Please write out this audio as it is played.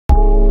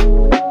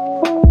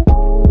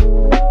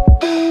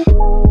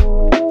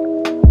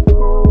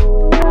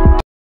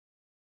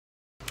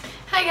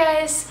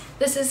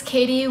this is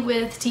Katie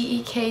with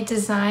DEK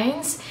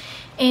Designs,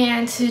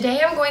 and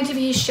today I'm going to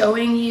be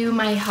showing you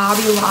my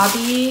Hobby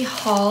Lobby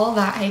haul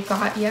that I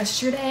got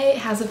yesterday. It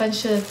has a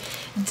bunch of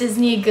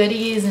Disney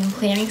goodies and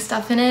planning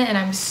stuff in it, and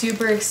I'm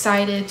super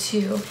excited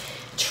to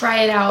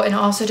try it out and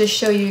also to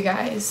show you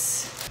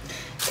guys.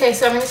 Okay,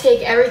 so I'm going to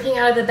take everything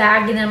out of the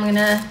bag and then I'm going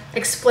to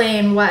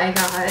explain what I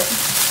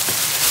got.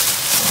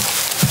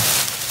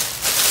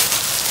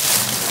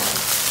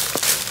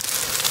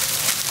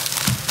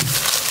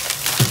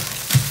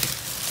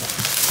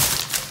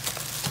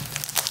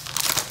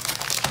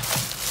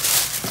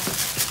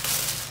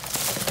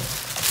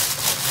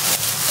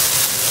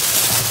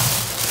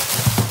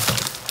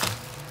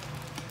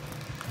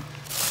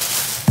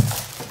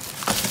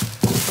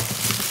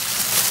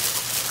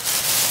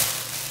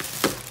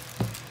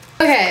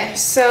 Okay,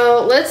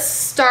 so let's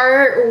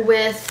start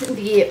with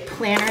the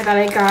planner that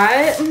I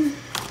got.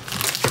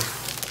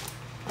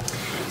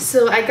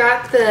 So I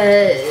got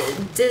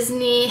the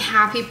Disney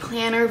Happy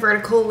Planner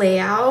vertical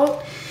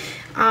layout.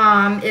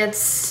 I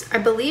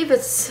believe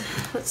it's,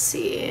 let's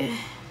see,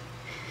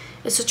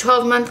 it's a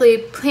 12 monthly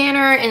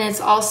planner and it's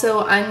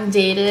also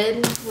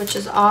undated, which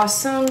is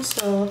awesome.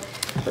 So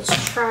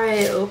let's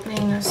try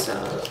opening this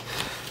up.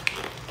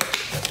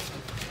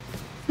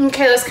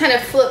 Okay, let's kind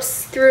of flip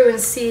through and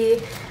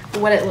see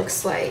what it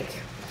looks like.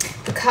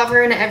 The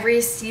cover in every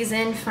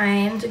season,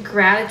 find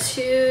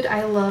gratitude.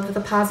 I love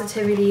the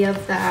positivity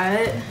of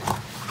that.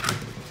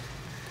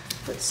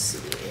 Let's see.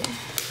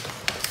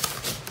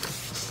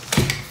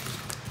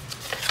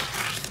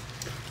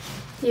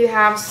 You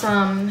have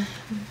some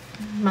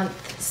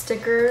month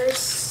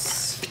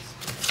stickers.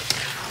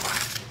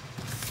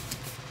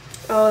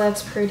 Oh,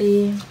 that's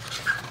pretty.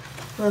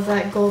 Love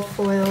that gold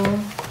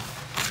foil.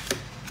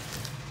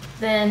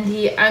 Then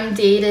the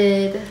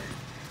undated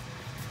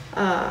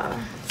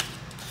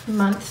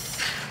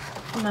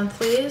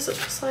monthlies, it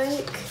looks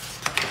like.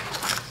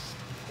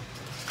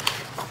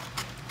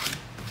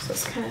 So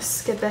let's kind of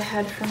skip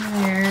ahead from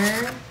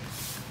there.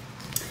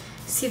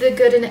 See the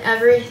good in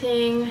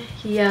everything.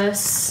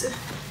 Yes,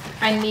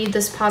 I need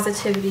this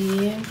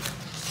positivity. It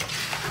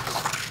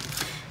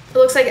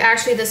looks like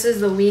actually this is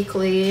the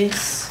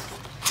weeklies,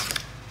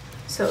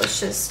 so it's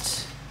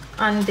just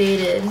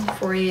undated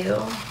for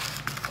you.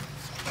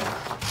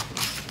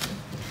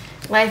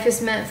 Life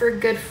is meant for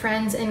good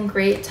friends and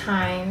great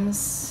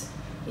times.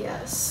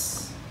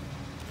 Yes.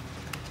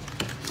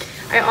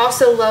 I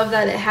also love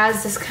that it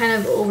has this kind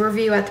of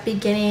overview at the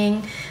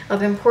beginning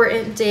of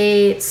important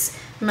dates,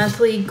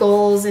 monthly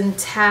goals and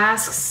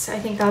tasks. I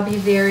think that'll be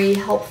very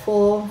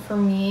helpful for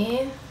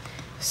me.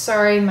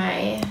 Sorry,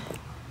 my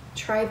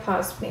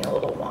tripod's being a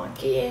little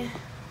wonky.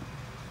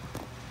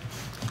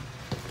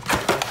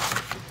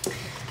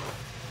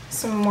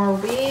 Some more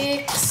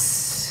weeks.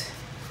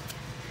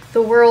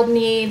 The world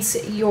needs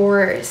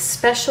your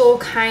special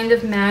kind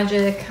of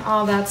magic.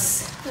 Oh,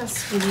 that's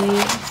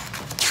sweet.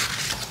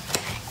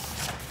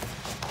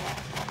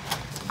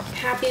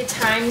 Happy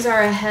times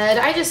are ahead.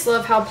 I just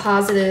love how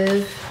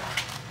positive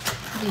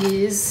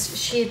these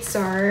sheets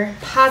are.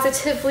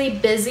 Positively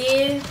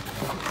busy.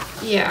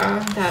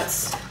 Yeah,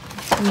 that's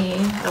me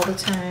all the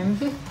time.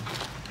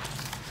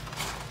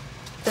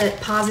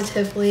 But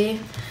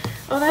positively.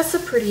 Oh, that's a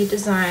pretty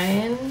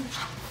design.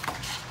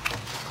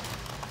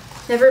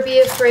 Never be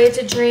afraid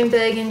to dream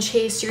big and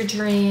chase your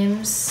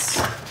dreams.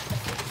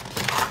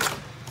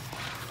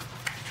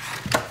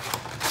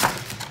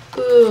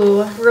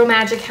 Ooh, real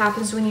magic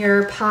happens when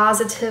you're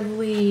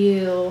positively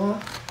you.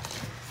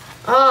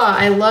 Oh,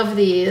 I love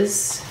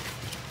these.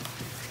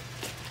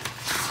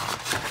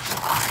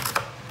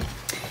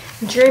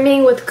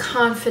 Dreaming with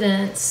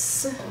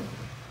confidence.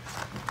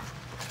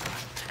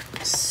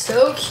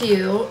 So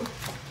cute.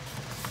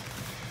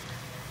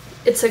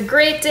 It's a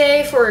great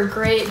day for a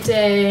great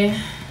day.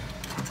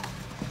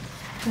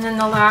 And then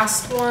the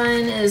last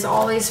one is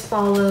always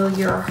follow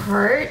your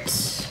heart.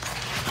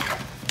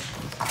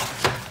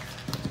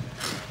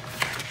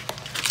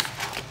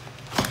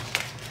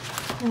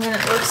 And then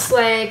it looks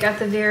like at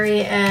the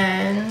very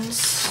end,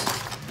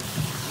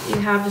 you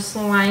have this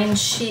line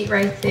sheet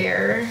right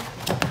there.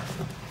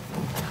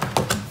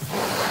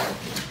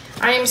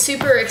 I am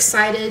super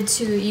excited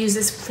to use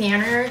this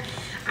planner.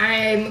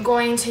 I'm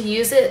going to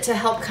use it to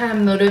help kind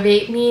of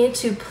motivate me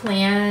to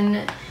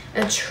plan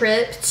a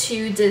trip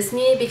to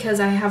Disney because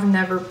I have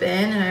never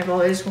been and I've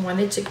always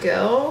wanted to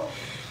go.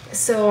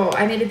 So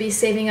I need to be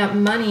saving up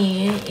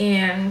money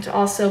and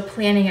also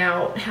planning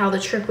out how the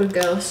trip would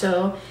go.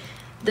 So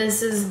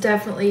this is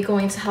definitely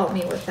going to help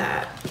me with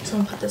that. So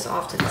I'm gonna put this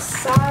off to the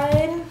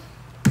side.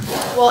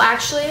 Well,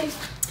 actually,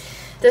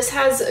 this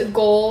has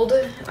gold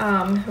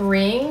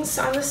rings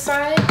on the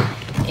side,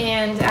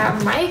 and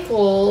at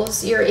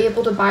Michael's you're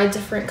able to buy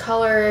different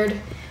colored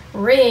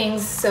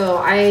rings. So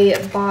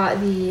I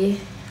bought the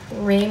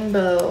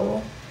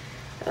rainbow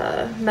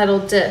metal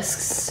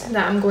discs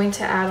that I'm going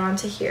to add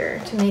onto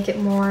here to make it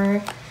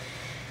more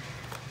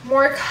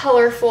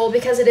colorful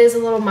because it is a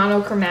little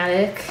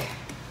monochromatic.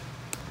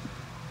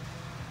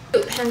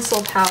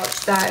 Pencil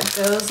pouch that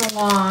goes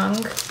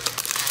along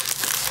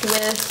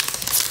with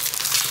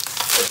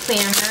the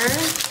planner.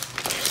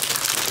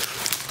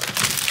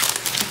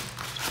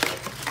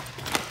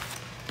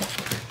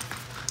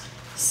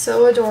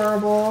 So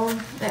adorable.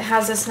 It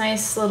has this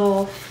nice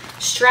little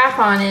strap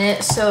on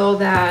it so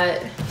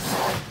that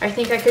I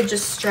think I could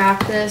just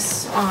strap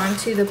this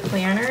onto the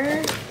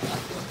planner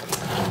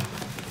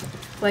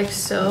like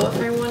so if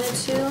I wanted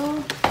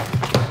to,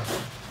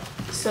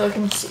 so I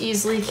can just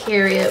easily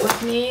carry it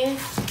with me.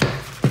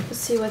 Let's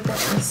see what the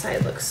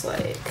inside looks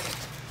like.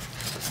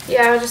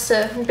 Yeah, just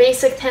a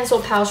basic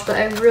pencil pouch, but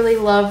I really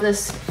love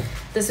this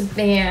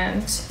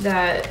band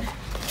that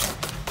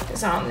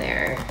is on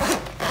there.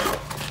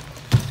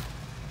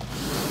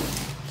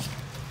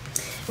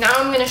 Now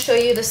I'm gonna show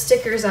you the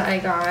stickers that I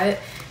got.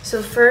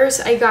 So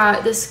first I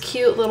got this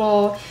cute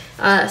little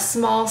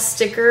small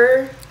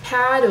sticker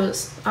pad. It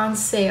was on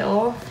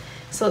sale.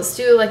 So let's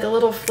do like a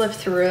little flip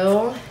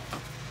through.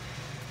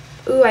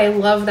 Ooh, I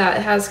love that.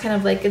 It has kind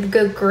of like a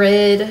good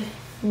grid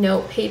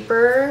note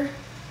paper.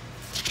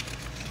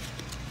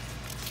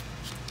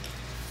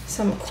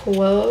 Some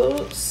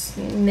quotes,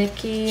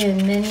 Mickey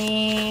and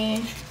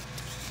Minnie.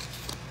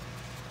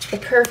 The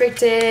perfect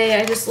day.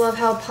 I just love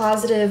how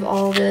positive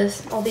all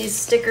these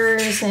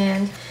stickers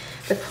and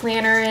the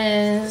planner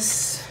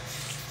is.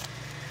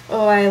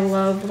 Oh, I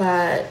love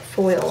that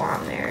foil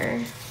on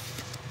there.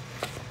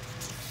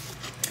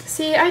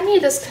 See, I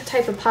need this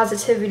type of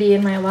positivity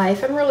in my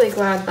life. I'm really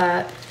glad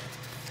that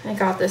I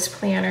got this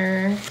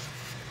planner,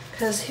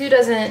 because who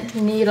doesn't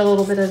need a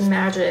little bit of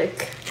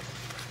magic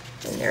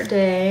in their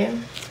day?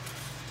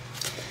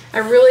 I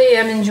really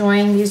am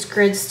enjoying these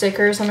grid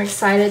stickers. I'm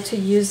excited to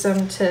use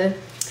them to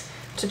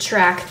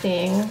track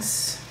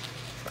things.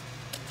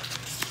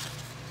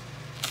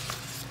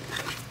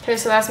 Okay,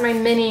 so that's my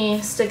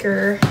mini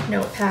sticker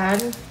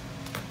notepad.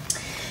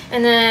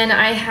 And then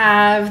I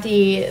have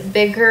the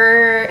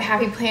bigger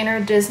Happy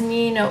Planner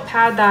Disney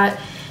notepad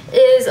that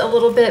is a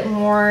little bit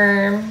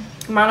more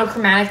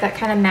monochromatic, that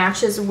kind of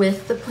matches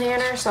with the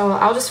planner. So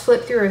I'll just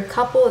flip through a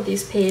couple of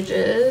these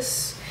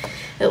pages.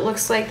 It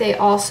looks like they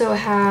also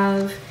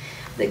have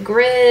the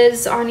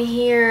grids on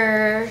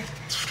here,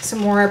 some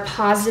more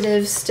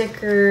positive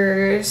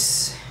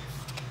stickers.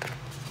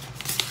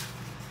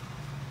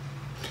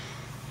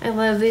 I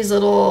love these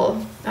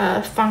little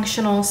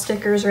functional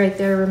stickers right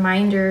there,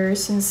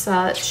 reminders and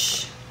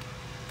such.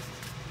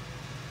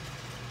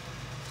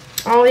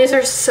 All these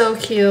are so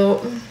cute.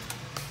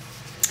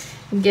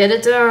 Get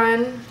it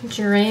done,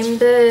 dream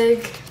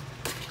big.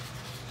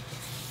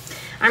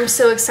 I'm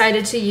so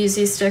excited to use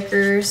these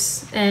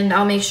stickers, and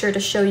I'll make sure to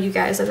show you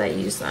guys as I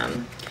use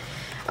them.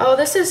 Oh,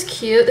 this is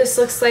cute. This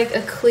looks like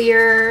a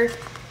clear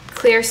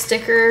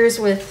stickers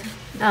with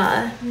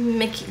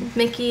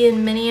Mickey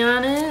and Minnie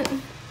on it.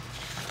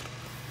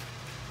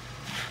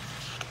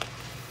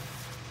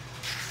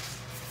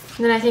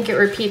 And then I think it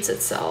repeats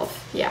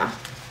itself. Yeah.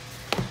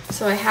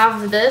 So I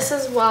have this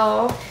as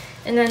well.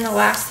 And then the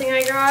last thing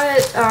I got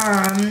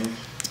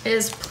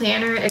is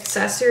planner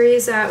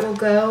accessories that will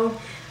go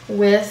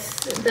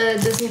with the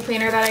Disney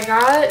planner that I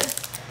got.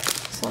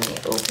 So let me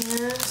open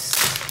this.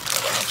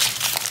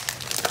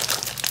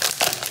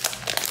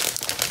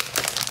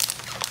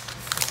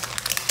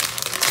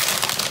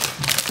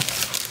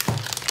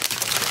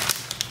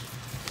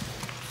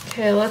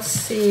 Okay, let's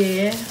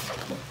see.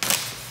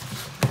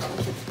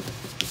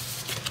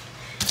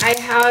 I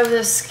have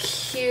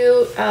this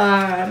cute,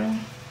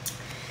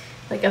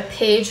 like a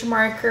page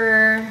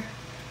marker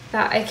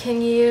that I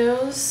can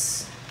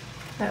use.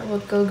 That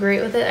would go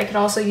great with it. I could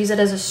also use it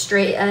as a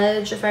straight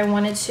edge if I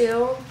wanted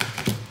to.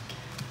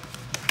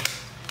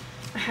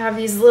 I have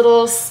these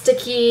little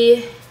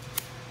sticky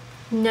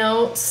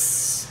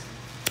notes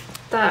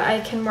that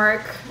I can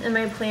mark in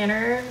my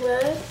planner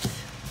with.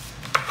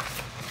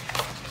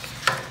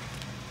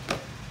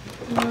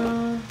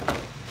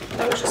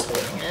 I was just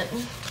holding it.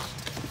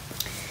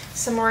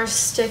 Some more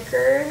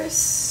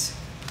stickers.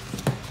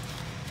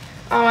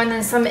 Oh, and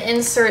then some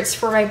inserts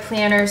for my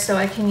planner so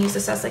I can use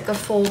this as like a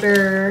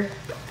folder.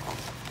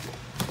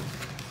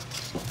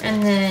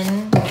 And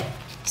then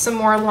some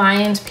more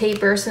lined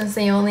paper, since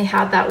they only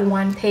had that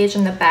one page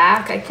in the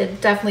back. I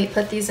could definitely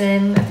put these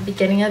in at the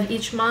beginning of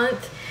each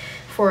month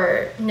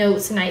for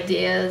notes and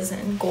ideas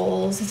and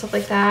goals and stuff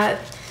like that.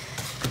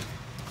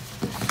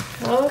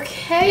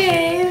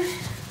 Okay,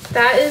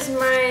 that is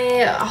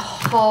my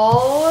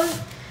haul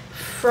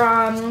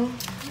from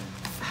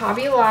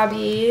Hobby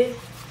Lobby.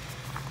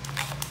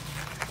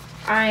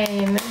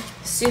 I'm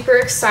super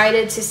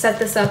excited to set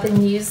this up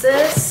and use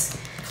this.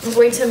 I'm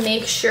going to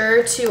make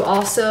sure to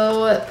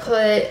also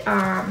put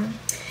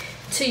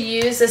to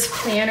use this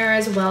planner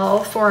as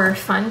well for our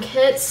fun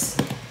kits,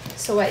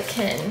 so I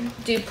can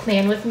do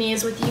plan with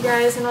me's with you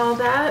guys and all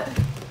that.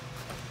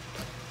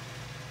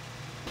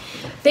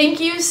 Thank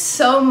you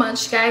so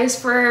much, guys,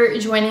 for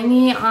joining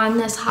me on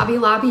this Hobby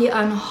Lobby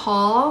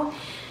unhaul.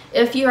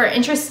 If you are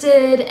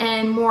interested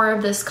in more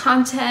of this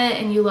content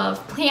and you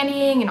love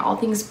planning and all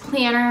things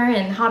planner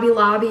and Hobby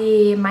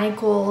Lobby,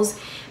 Michaels,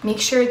 make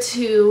sure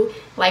to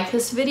like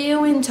this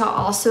video and to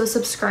also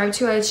subscribe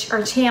to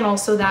our channel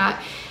so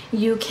that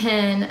you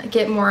can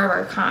get more of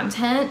our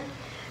content.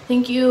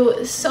 Thank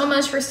you so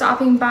much for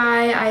stopping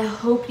by. I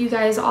hope you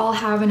guys all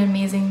have an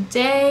amazing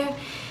day,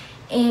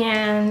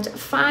 and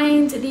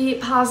find the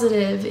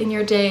positive in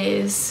your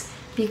days,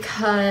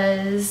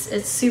 because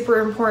it's super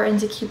important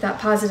to keep that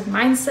positive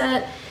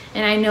mindset.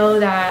 And I know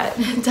that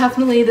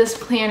definitely this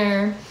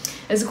planner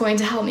is going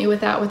to help me with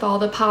that, with all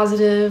the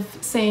positive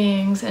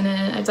sayings.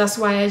 And that's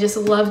why I just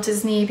love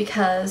Disney,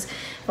 because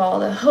of all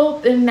the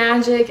hope and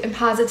magic and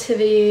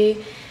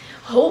positivity.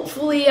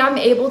 Hopefully I'm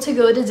able to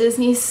go to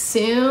Disney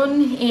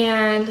soon,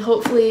 and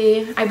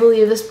hopefully I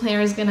believe this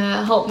planner is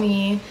gonna help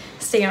me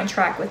stay on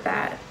track with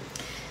that.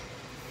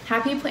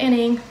 Happy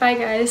planning. Bye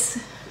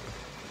guys.